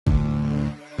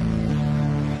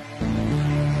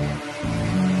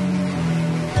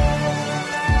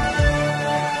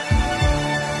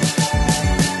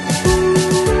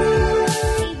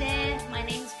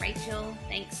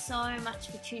so much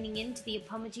for tuning in to the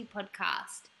Apomogy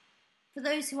podcast. For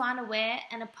those who aren't aware,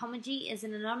 an apomogy is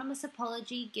an anonymous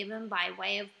apology given by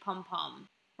way of pom-pom.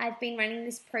 I've been running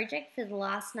this project for the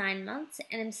last 9 months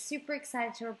and I'm super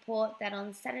excited to report that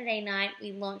on Saturday night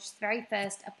we launched the very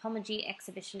first apomogy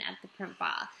exhibition at the Print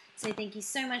Bar. So thank you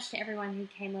so much to everyone who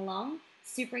came along.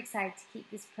 Super excited to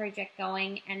keep this project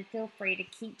going, and feel free to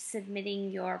keep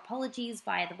submitting your apologies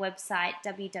via the website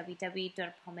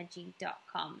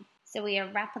www.apomogy.com. So we are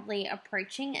rapidly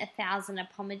approaching 1,000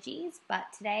 apomogies, but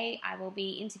today I will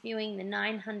be interviewing the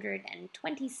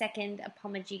 922nd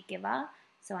apomogy giver.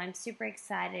 So I'm super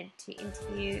excited to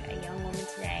interview a young woman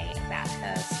today about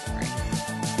her story.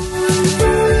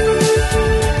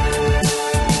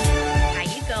 How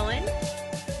you going?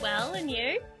 Well, and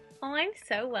you? Oh, I'm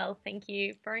so well, thank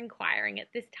you for inquiring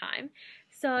at this time.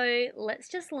 So let's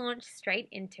just launch straight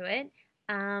into it.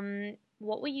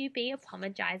 What will you be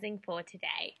apologizing for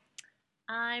today?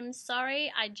 I'm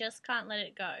sorry, I just can't let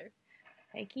it go.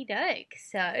 Okie doke.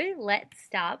 So let's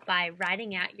start by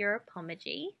writing out your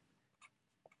apomogy.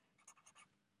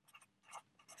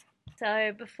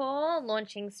 So before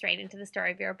launching straight into the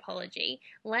story of your apology,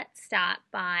 let's start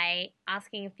by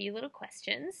asking a few little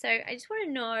questions. So I just want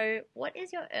to know, what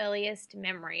is your earliest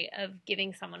memory of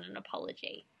giving someone an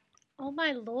apology? Oh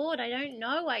my lord, I don't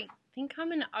know. I think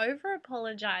I'm an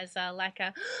over-apologizer, like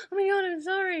oh my god, I'm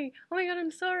sorry. Oh my god,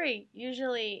 I'm sorry.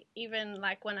 Usually, even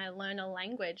like when I learn a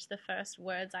language, the first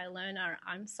words I learn are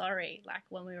I'm sorry. Like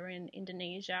when we were in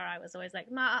Indonesia, I was always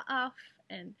like maaf,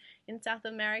 and in South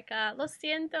America, lo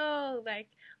siento. Like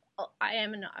I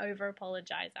am an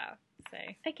over-apologizer. So.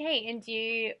 Okay, and do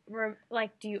you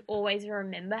always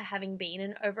remember having been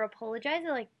an over-apologizer?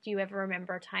 Like, do you ever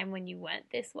remember a time when you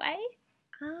weren't this way?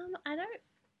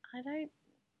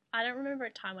 I don't remember a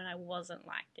time when I wasn't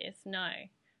like this. No,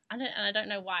 I don't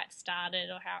know why it started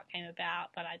or how it came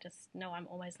about, but I just know I'm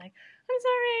always like, I'm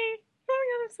sorry. Oh my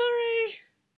god, I'm sorry.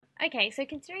 Okay, so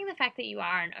considering the fact that you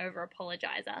are an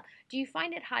over-apologizer, do you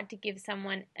find it hard to give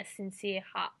someone a sincere,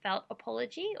 heartfelt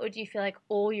apology, or do you feel like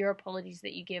all your apologies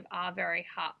that you give are very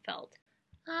heartfelt?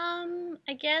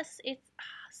 I guess it's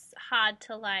hard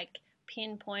to like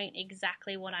pinpoint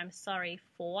exactly what I'm sorry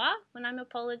for when I'm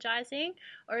apologizing,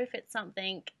 or if it's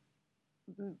something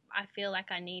I feel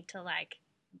like I need to like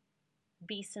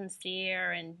be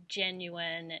sincere and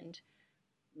genuine and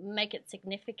make it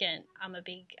significant. I'm a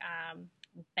big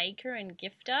baker and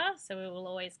gifter, so it will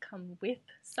always come with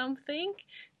something.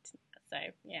 So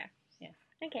yeah.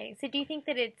 Okay, so do you think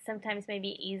that it's sometimes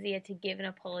maybe easier to give an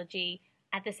apology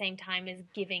at the same time as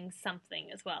giving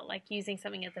something as well, like using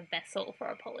something as a vessel for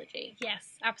apology?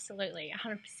 Yes, absolutely,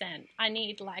 100%. I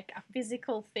need like a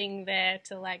physical thing there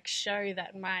to like show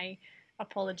that my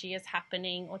apology is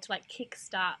happening, or to like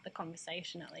kickstart the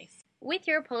conversation at least. With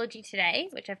your apology today,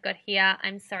 which I've got here,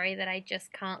 I'm sorry that I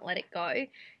just can't let it go.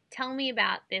 Tell me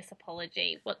about this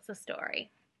apology. What's the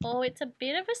story? Oh, it's a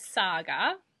bit of a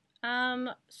saga.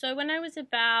 So when I was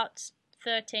about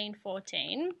 13,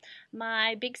 14,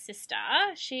 my big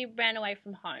sister, she ran away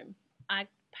from home. I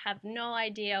have no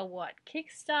idea what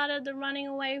kickstarted the running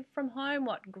away from home,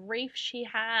 what grief she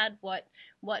had, what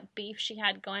beef she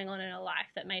had going on in her life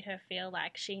that made her feel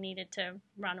like she needed to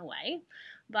run away.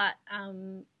 But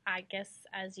I guess,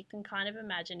 as you can kind of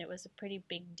imagine, it was a pretty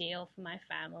big deal for my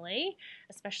family,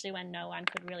 especially when no one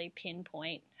could really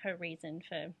pinpoint her reason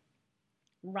for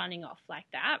running off like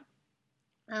that.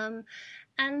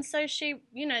 And so she,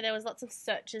 there was lots of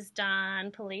searches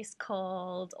done, police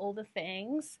called, all the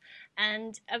things.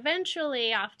 And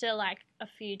eventually, after like a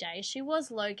few days, she was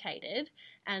located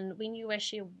and we knew where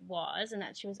she was and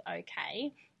that she was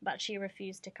okay, but she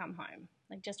refused to come home,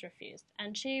 like just refused.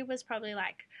 And she was probably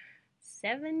like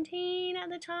 17 at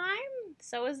the time.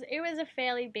 So it was a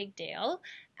fairly big deal,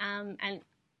 and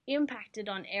impacted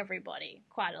on everybody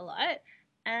quite a lot.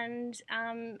 And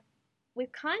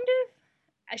we've kind of,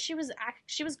 she was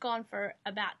gone for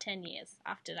about 10 years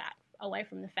after that, away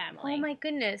from the family. Oh my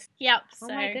goodness. Yep. Oh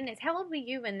my goodness. How old were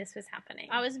you when this was happening?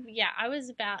 I was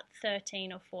about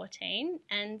 13 or 14,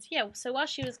 and so while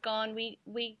she was gone,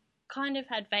 we kind of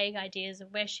had vague ideas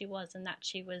of where she was and that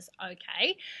she was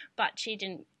okay, but she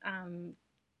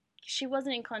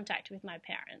wasn't in contact with my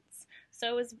parents.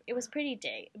 So it was pretty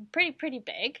big.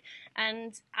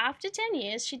 And after 10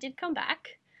 years, she did come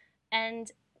back,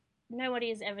 and nobody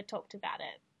has ever talked about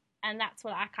it. And that's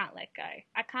what I can't let go.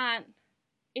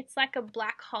 It's like a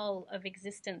black hole of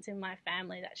existence in my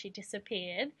family that she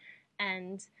disappeared.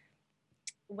 And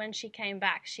when she came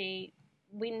back,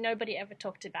 nobody ever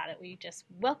talked about it. We just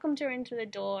welcomed her into the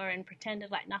door and pretended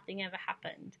like nothing ever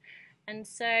happened. And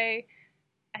so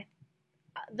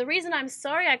the reason I'm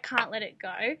sorry I can't let it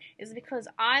go is because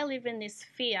I live in this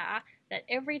fear that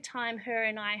every time her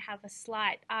and I have a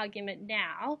slight argument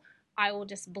now, I will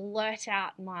just blurt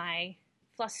out my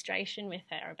frustration with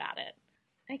her about it.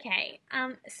 Okay,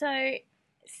 so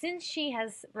since she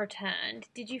has returned,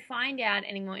 did you find out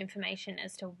any more information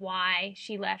as to why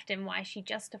she left and why she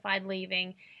justified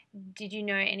leaving? Did you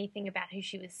know anything about who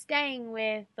she was staying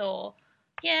with, or?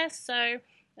 Yeah, so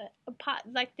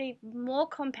the more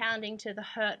compounding to the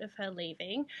hurt of her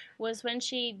leaving was when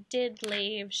she did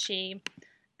leave. She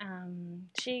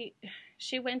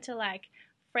went to like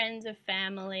friends of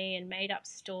family and made up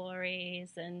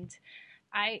stories, and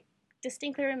I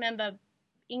distinctly remember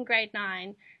in grade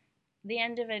 9, the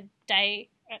end of a day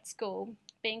at school,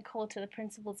 being called to the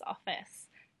principal's office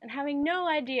and having no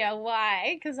idea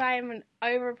why, because I am an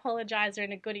over-apologizer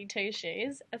and a goody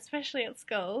two-shoes, especially at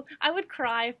school. I would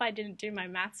cry if I didn't do my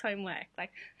maths homework.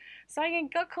 So I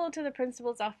got called to the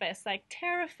principal's office,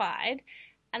 terrified,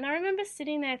 and I remember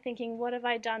sitting there thinking, what have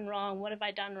I done wrong? What have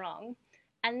I done wrong?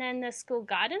 And then the school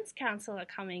guidance counselor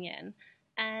coming in,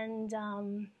 and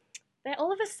then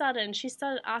all of a sudden she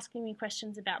started asking me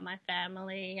questions about my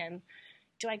family and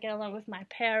do I get along with my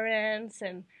parents,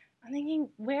 and I'm thinking,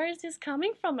 where is this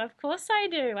coming from? Of course I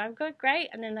do. I've got great.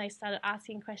 And then they started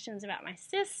asking questions about my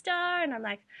sister, and I'm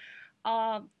like,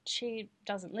 oh, she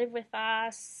doesn't live with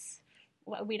us.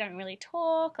 We don't really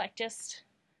talk. Just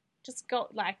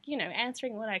got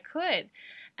answering what I could.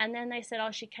 And then they said, oh,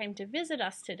 she came to visit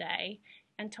us today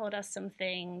and told us some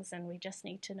things, and we just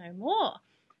need to know more.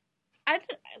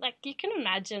 You can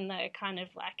imagine the kind of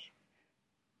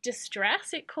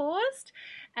distress it caused.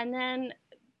 And then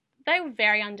they were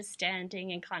very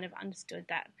understanding and kind of understood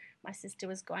that my sister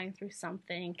was going through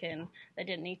something and they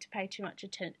didn't need to pay too much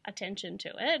attention to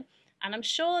it. And I'm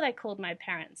sure they called my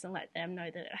parents and let them know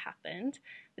that it happened.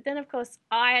 But then, of course,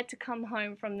 I had to come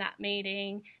home from that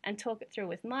meeting and talk it through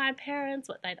with my parents,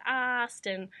 what they'd asked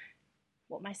and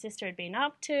what my sister had been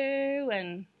up to.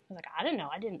 And I was like, I don't know,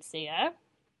 I didn't see her.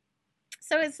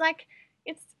 So it's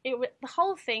the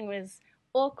whole thing was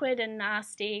awkward and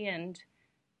nasty, and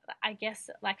I guess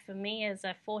for me as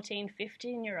a 14,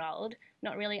 15-year-old,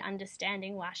 not really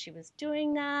understanding why she was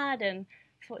doing that, and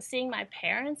seeing my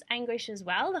parents' anguish as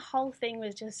well, the whole thing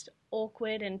was just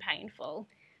awkward and painful.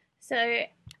 So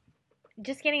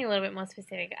just getting a little bit more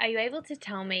specific, are you able to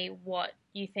tell me what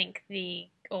you think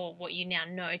or what you now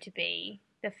know to be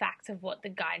the facts of what the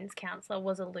guidance counsellor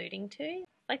was alluding to?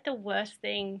 The worst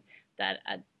thing that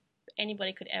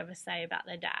anybody could ever say about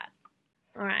their dad.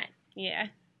 All right. Yeah.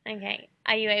 Okay.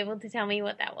 Are you able to tell me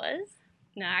what that was?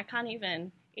 No, I can't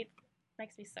even. It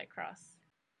makes me so cross.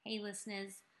 Hey,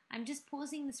 listeners. I'm just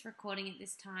pausing this recording at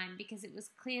this time because it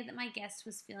was clear that my guest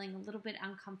was feeling a little bit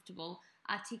uncomfortable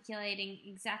articulating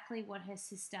exactly what her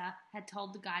sister had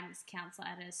told the guidance counsellor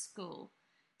at her school.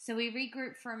 So we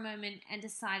regrouped for a moment and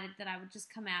decided that I would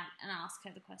just come out and ask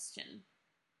her the question.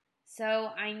 So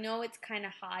I know it's kind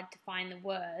of hard to find the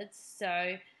words,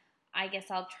 so I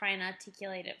guess I'll try and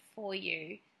articulate it for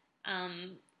you.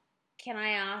 Can I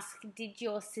ask, did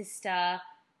your sister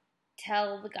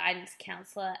tell the guidance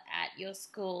counsellor at your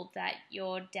school that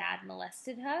your dad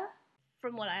molested her?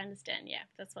 From what I understand, yeah.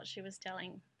 That's what she was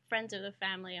telling friends of the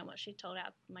family and what she told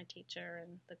out my teacher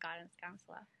and the guidance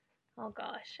counsellor. Oh,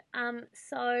 gosh.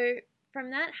 So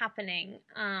from that happening,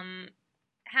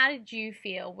 how did you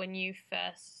feel when you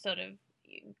first sort of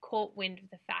caught wind of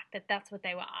the fact that that's what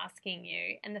they were asking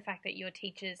you, and the fact that your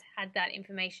teachers had that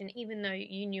information even though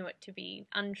you knew it to be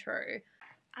untrue?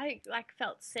 I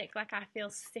felt sick. I feel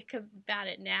sick about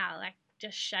it now,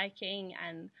 just shaking,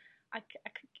 and I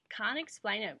can't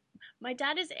explain it. My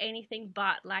dad is anything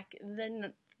but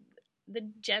the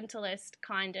gentlest,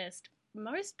 kindest,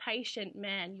 most patient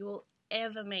man you will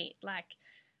ever meet.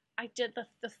 I did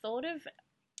the thought of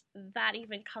that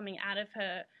even coming out of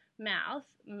her mouth,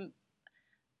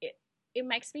 it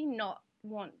makes me not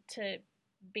want to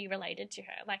be related to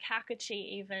her. How could she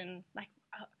even,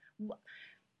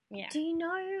 yeah. Do you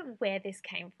know where this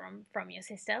came from your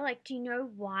sister? Do you know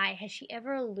why? Has she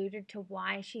ever alluded to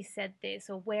why she said this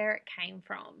or where it came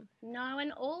from? No,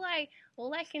 and all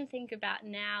I can think about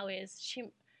now is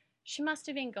she must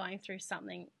have been going through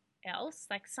something else.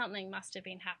 Something must have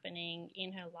been happening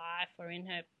in her life or in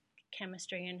her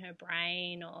chemistry in her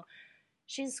brain, or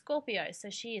she's Scorpio, so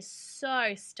she is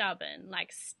so stubborn,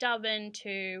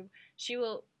 she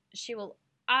will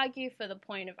argue for the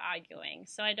point of arguing.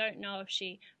 So I don't know if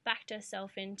she backed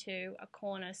herself into a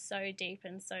corner so deep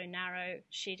and so narrow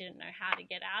she didn't know how to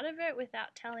get out of it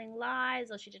without telling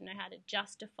lies, or she didn't know how to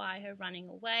justify her running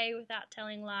away without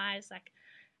telling lies.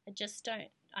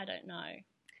 I don't know.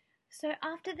 So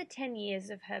after the 10 years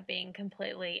of her being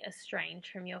completely estranged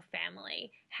from your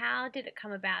family, how did it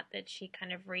come about that she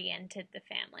kind of re-entered the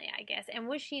family, I guess? And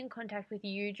was she in contact with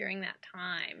you during that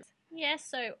time? Yeah,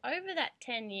 so over that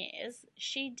 10 years,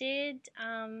 she did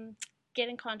get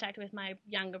in contact with my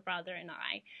younger brother and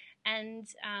I. And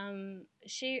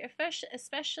she,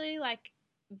 especially like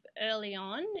early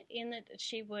on, in that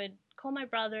she would call my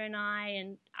brother and I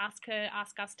and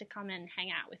ask us to come and hang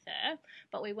out with her,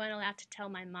 but we weren't allowed to tell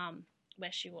my mum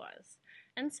where she was.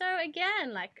 And so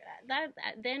again, like that,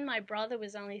 then my brother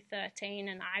was only 13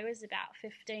 and I was about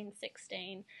 15,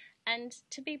 16. And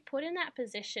to be put in that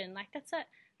position, like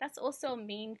that's also a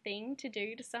mean thing to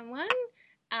do to someone,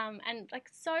 and like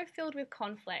so filled with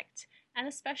conflict. And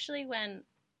especially when,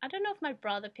 I don't know if my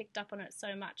brother picked up on it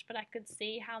so much, but I could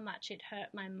see how much it hurt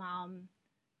my mum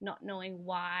not knowing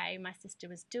why my sister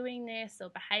was doing this or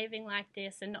behaving like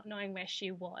this and not knowing where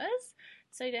she was.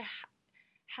 So to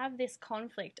have this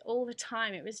conflict all the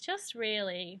time, it was just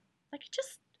really, like,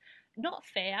 just not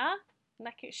fair.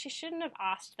 Like, she shouldn't have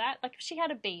asked that. Like, if she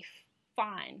had a beef,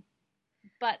 fine.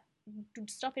 But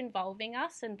stop involving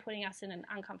us and putting us in an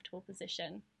uncomfortable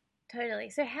position. Totally.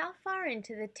 So how far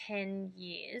into the 10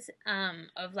 years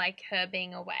of like her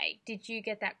being away did you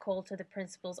get that call to the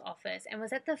principal's office? And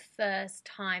was that the first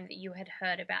time that you had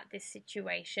heard about this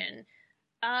situation?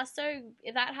 So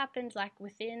that happened like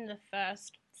within the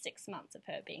first 6 months of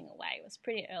her being away. It was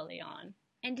pretty early on.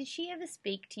 And did she ever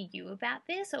speak to you about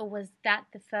this, or was that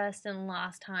the first and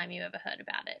last time you ever heard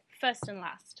about it? First and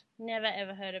last. Never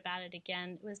ever heard about it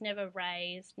again. It was never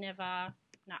raised, never,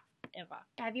 no, ever.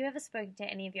 Have you ever spoken to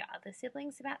any of your other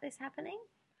siblings about this happening?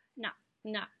 No,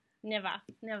 never,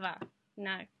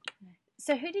 no.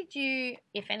 So who did you,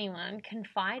 if anyone,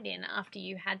 confide in after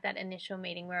you had that initial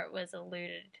meeting where it was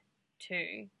alluded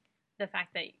to the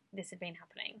fact that this had been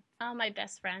happening? Oh, my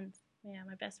best friend. Yeah,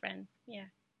 my best friend. Yeah.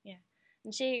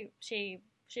 And she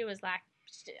was like,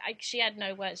 she had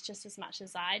no words just as much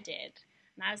as I did.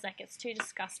 And I was like, it's too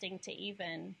disgusting to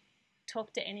even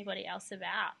talk to anybody else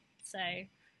about. So,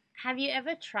 have you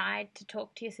ever tried to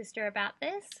talk to your sister about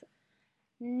this?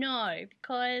 No,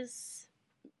 because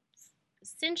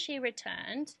since she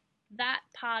returned, that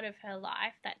part of her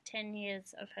life, that 10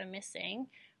 years of her missing,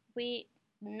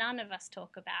 none of us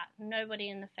talk about. Nobody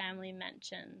in the family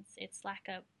mentions. It's like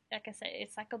I said,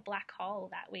 it's like a black hole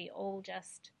that we all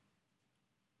just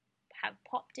have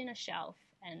popped in a shelf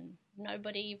and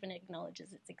nobody even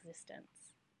acknowledges its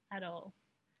existence at all.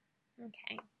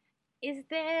 Okay.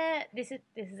 This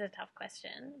is a tough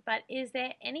question, but is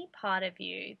there any part of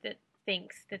you that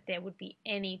thinks that there would be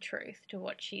any truth to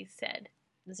what she's said?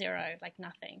 Zero, like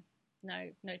nothing.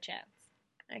 No chance.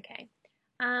 Okay.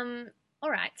 All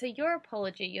right, so your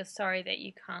apology, you're sorry that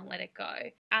you can't let it go.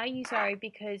 Are you sorry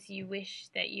because you wish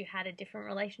that you had a different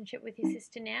relationship with your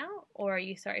sister now, or are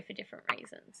you sorry for different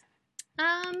reasons?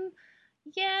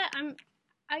 Yeah,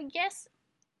 I guess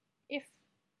if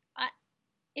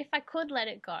I could let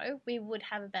it go, we would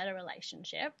have a better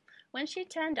relationship. When she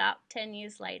turned up 10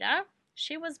 years later,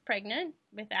 she was pregnant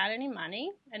without any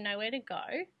money and nowhere to go,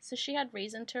 so she had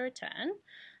reason to return.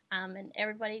 And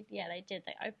everybody, yeah, they did.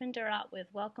 They opened her up with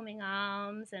welcoming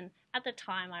arms. And at the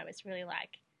time, I was really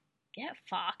like, get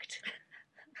fucked.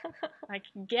 Like,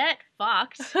 get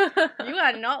fucked. You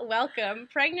are not welcome,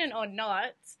 pregnant or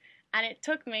not. And it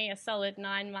took me a solid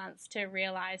 9 months to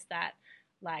realize that,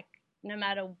 like, no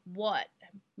matter what,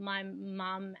 my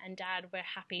mum and dad were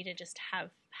happy to just have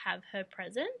her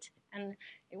present. And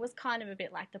it was kind of a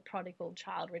bit like the prodigal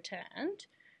child returned,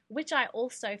 which I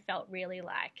also felt really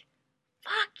like,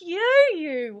 fuck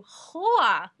you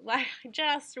whore. Like, I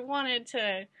just wanted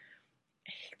to,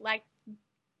 like,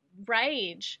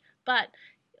 rage. But,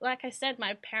 like I said,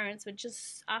 my parents were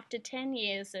just, after 10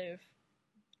 years of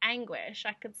anguish,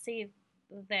 I could see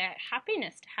their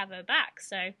happiness to have her back.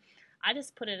 So I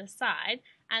just put it aside,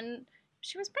 and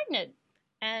she was pregnant.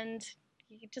 And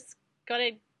you just got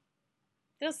to,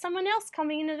 there's someone else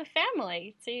coming into the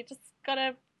family. So you just got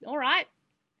to, all right,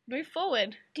 move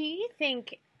forward. Do you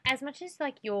think, as much as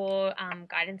like your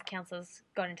guidance counselors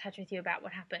got in touch with you about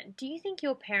what happened, do you think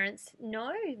your parents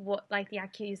know what, like, the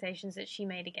accusations that she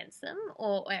made against them,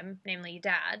 or namely your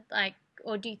dad, like,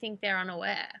 or do you think they're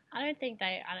unaware? I don't think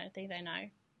they know.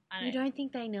 You don't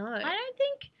think they know? I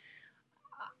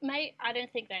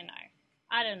don't think they know.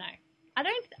 I don't know.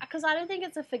 Because I don't think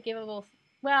it's a forgivable.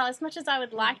 Well, as much as I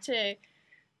would like to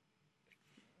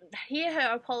hear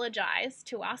her apologize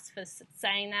to us for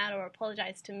saying that, or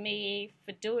apologize to me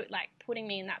for putting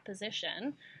me in that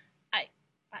position,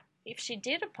 if she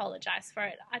did apologize for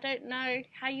it, I don't know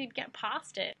how you'd get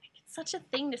past it. It's such a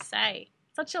thing to say.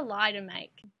 such a lie to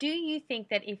make. Do you think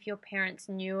that if your parents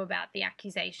knew about the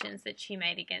accusations that she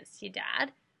made against your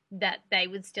dad, that they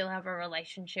would still have a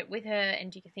relationship with her?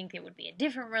 And do you think it would be a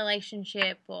different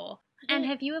relationship? And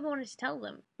have you ever wanted to tell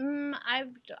them? I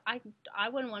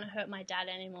wouldn't want to hurt my dad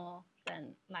anymore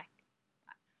than, like,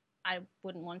 I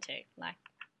wouldn't want to. Like,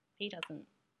 he doesn't.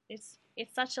 It's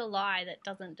such a lie that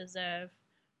doesn't deserve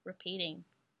repeating.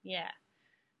 Yeah.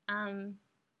 And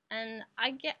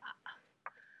I get,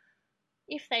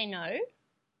 if they know,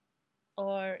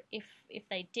 or if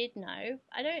they did know,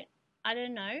 I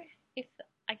don't know if,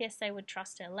 I guess they would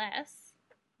trust her less.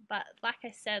 But like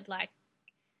I said, like,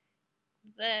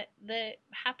 the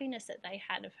happiness that they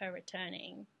had of her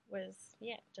returning was,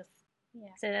 yeah.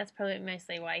 So that's probably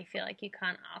mostly why you feel like you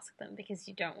can't ask them, because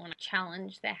you don't want to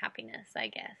challenge their happiness, I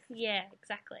guess. Yeah,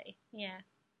 exactly. Yeah.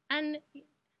 And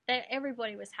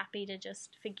everybody was happy to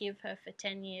just forgive her for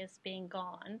 10 years being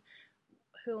gone.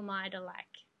 Who am I to, like,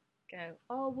 go,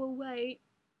 oh, well, wait,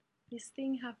 this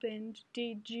thing happened.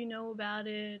 Did you know about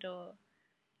it? Or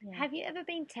yeah. Have you ever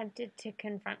been tempted to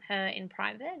confront her in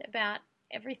private about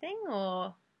everything,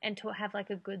 and to have, like,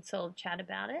 a good solid chat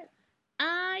about it?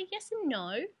 Yes and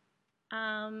no.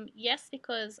 Yes,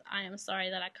 because I am sorry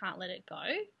that I can't let it go,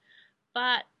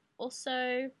 but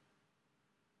also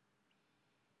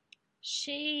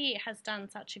she has done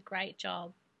such a great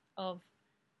job of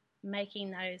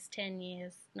making those 10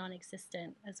 years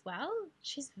non-existent as well.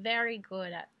 She's very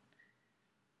good at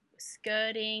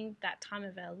skirting that time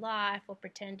of her life, or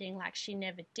pretending like she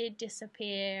never did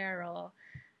disappear, or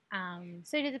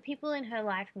so do the people in her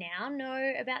life now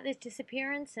know about this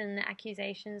disappearance and the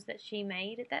accusations that she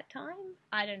made at that time?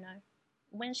 I don't know.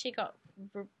 When she got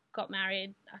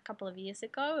married a couple of years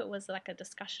ago, it was like a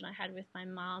discussion I had with my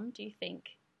mum. Do you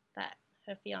think that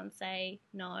her fiance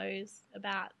knows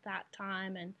about that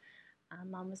time? And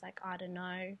mum was like, I don't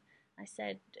know. I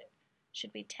said,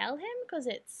 should we tell him? Because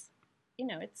it's,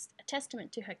 it's a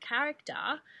testament to her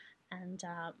character. And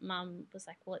mum was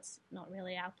like, well, it's not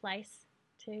really our place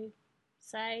to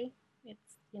say.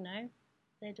 It's,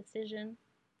 their decision.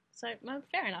 So,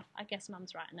 fair enough. I guess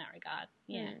mum's right in that regard.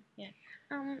 Yeah.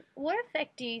 What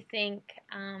effect do you think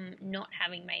not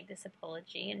having made this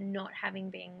apology and not having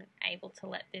been able to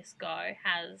let this go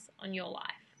has on your life?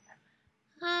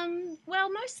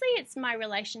 Well, mostly it's my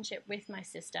relationship with my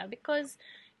sister, because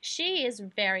she is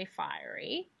very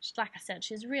fiery. Like I said,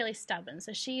 she's really stubborn,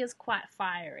 so she is quite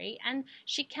fiery, and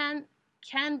she can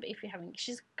be,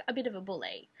 she's a bit of a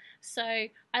bully. So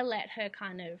I let her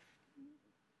kind of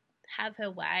have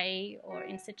her way, or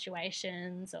in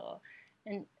situations,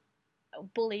 and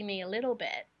bully me a little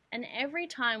bit. And every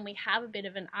time we have a bit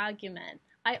of an argument,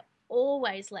 I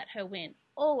always let her win.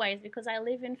 Always, because I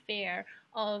live in fear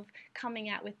of coming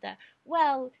out with the,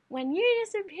 well, when you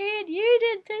disappeared, you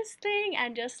did this thing,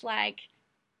 and just like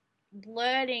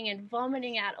blurting and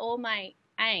vomiting out all my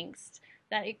angst,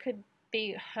 that it could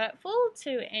be hurtful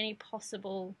to any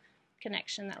possible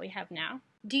connection that we have now.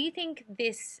 Do you think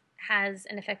this has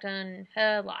an effect on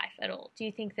her life at all? Do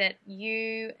you think that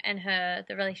you and her,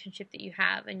 the relationship that you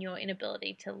have and your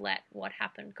inability to let what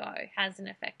happened go, has an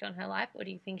effect on her life? Or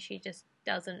do you think she just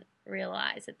doesn't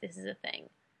realise that this is a thing?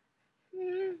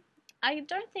 I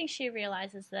don't think she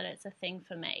realises that it's a thing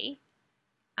for me.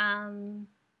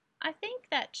 I think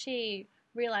that she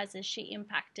realises she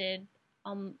impacted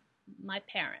on my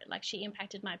parent. Like, she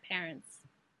impacted my parents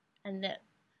and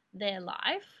their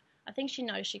life. I think she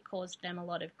knows she caused them a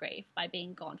lot of grief by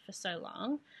being gone for so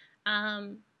long.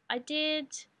 I did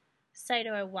say to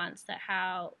her once that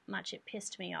how much it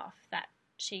pissed me off that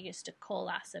she used to call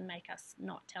us and make us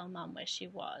not tell mum where she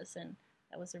was, and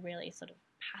that was a really sort of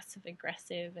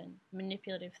passive-aggressive and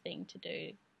manipulative thing to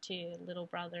do to your little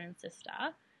brother and sister.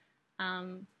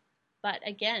 But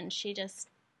again, she just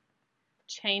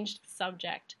changed the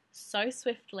subject so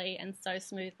swiftly and so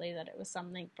smoothly that it was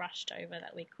something brushed over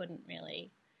that we couldn't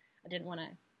really, I didn't want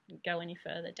to go any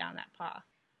further down that path.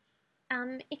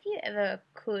 If you ever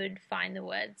could find the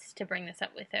words to bring this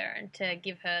up with her and to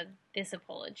give her this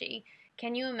apology,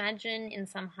 can you imagine in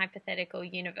some hypothetical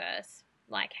universe,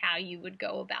 like, how you would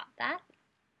go about that?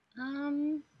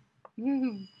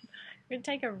 It would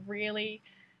take a really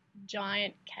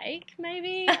giant cake,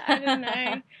 maybe. I don't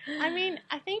know. I mean,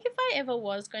 I think if I ever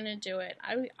was going to do it,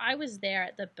 I was there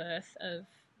at the birth of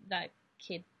that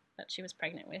kid that she was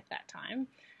pregnant with that time,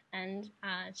 and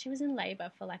she was in labour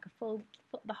for like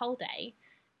the whole day.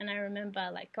 And I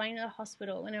remember like going to the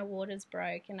hospital when her waters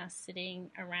broke, and us sitting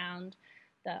around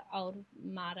the old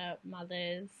martyr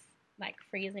mothers, like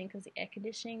freezing because the air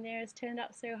conditioning there is turned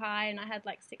up so high, and I had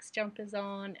like 6 jumpers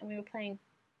on, and we were playing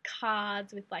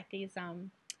cards with like these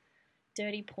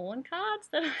dirty porn cards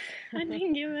that I'd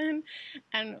been given,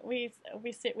 and we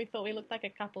thought we looked like a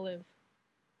couple of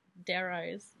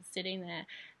deros sitting there.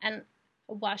 And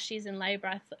while she's in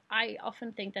labour, I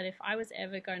often think that if I was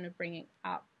ever going to bring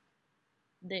up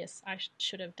this, I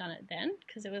should have done it then,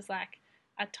 because it was like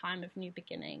a time of new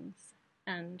beginnings,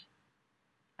 and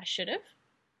I should have.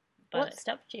 But what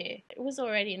stopped you? It was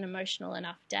already an emotional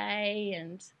enough day,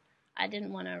 and I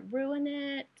didn't want to ruin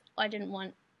it. I didn't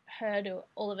want her to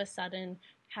all of a sudden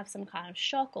have some kind of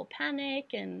shock or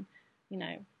panic and,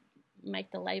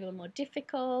 make the labour more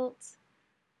difficult.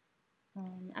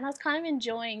 And I was kind of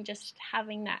enjoying just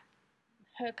having that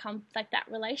that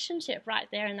relationship right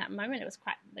there in that moment.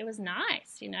 It was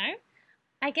nice,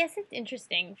 I guess it's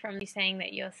interesting from you saying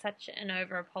that you're such an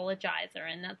over-apologizer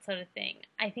and that sort of thing.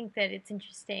 I think that it's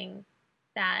interesting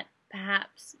that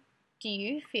perhaps do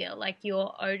you feel like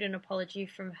you're owed an apology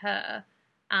from her,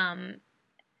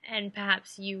 and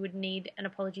perhaps you would need an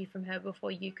apology from her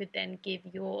before you could then give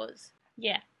yours?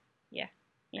 Yeah.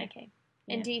 Okay.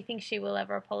 Yeah. And do you think she will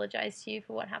ever apologise to you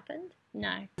for what happened?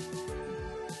 No.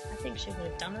 I think she would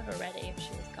have done it already if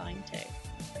she was going to.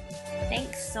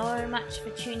 Thanks so much for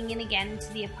tuning in again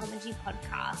to the Apomogy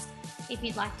podcast. If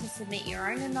you'd like to submit your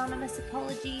own anonymous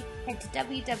apology, head to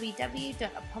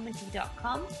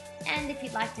www.apomogy.com. And if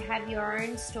you'd like to have your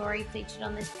own story featured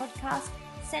on this podcast,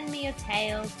 send me your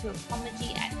tale to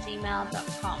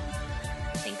apomogy@gmail.com.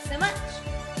 Thanks so much.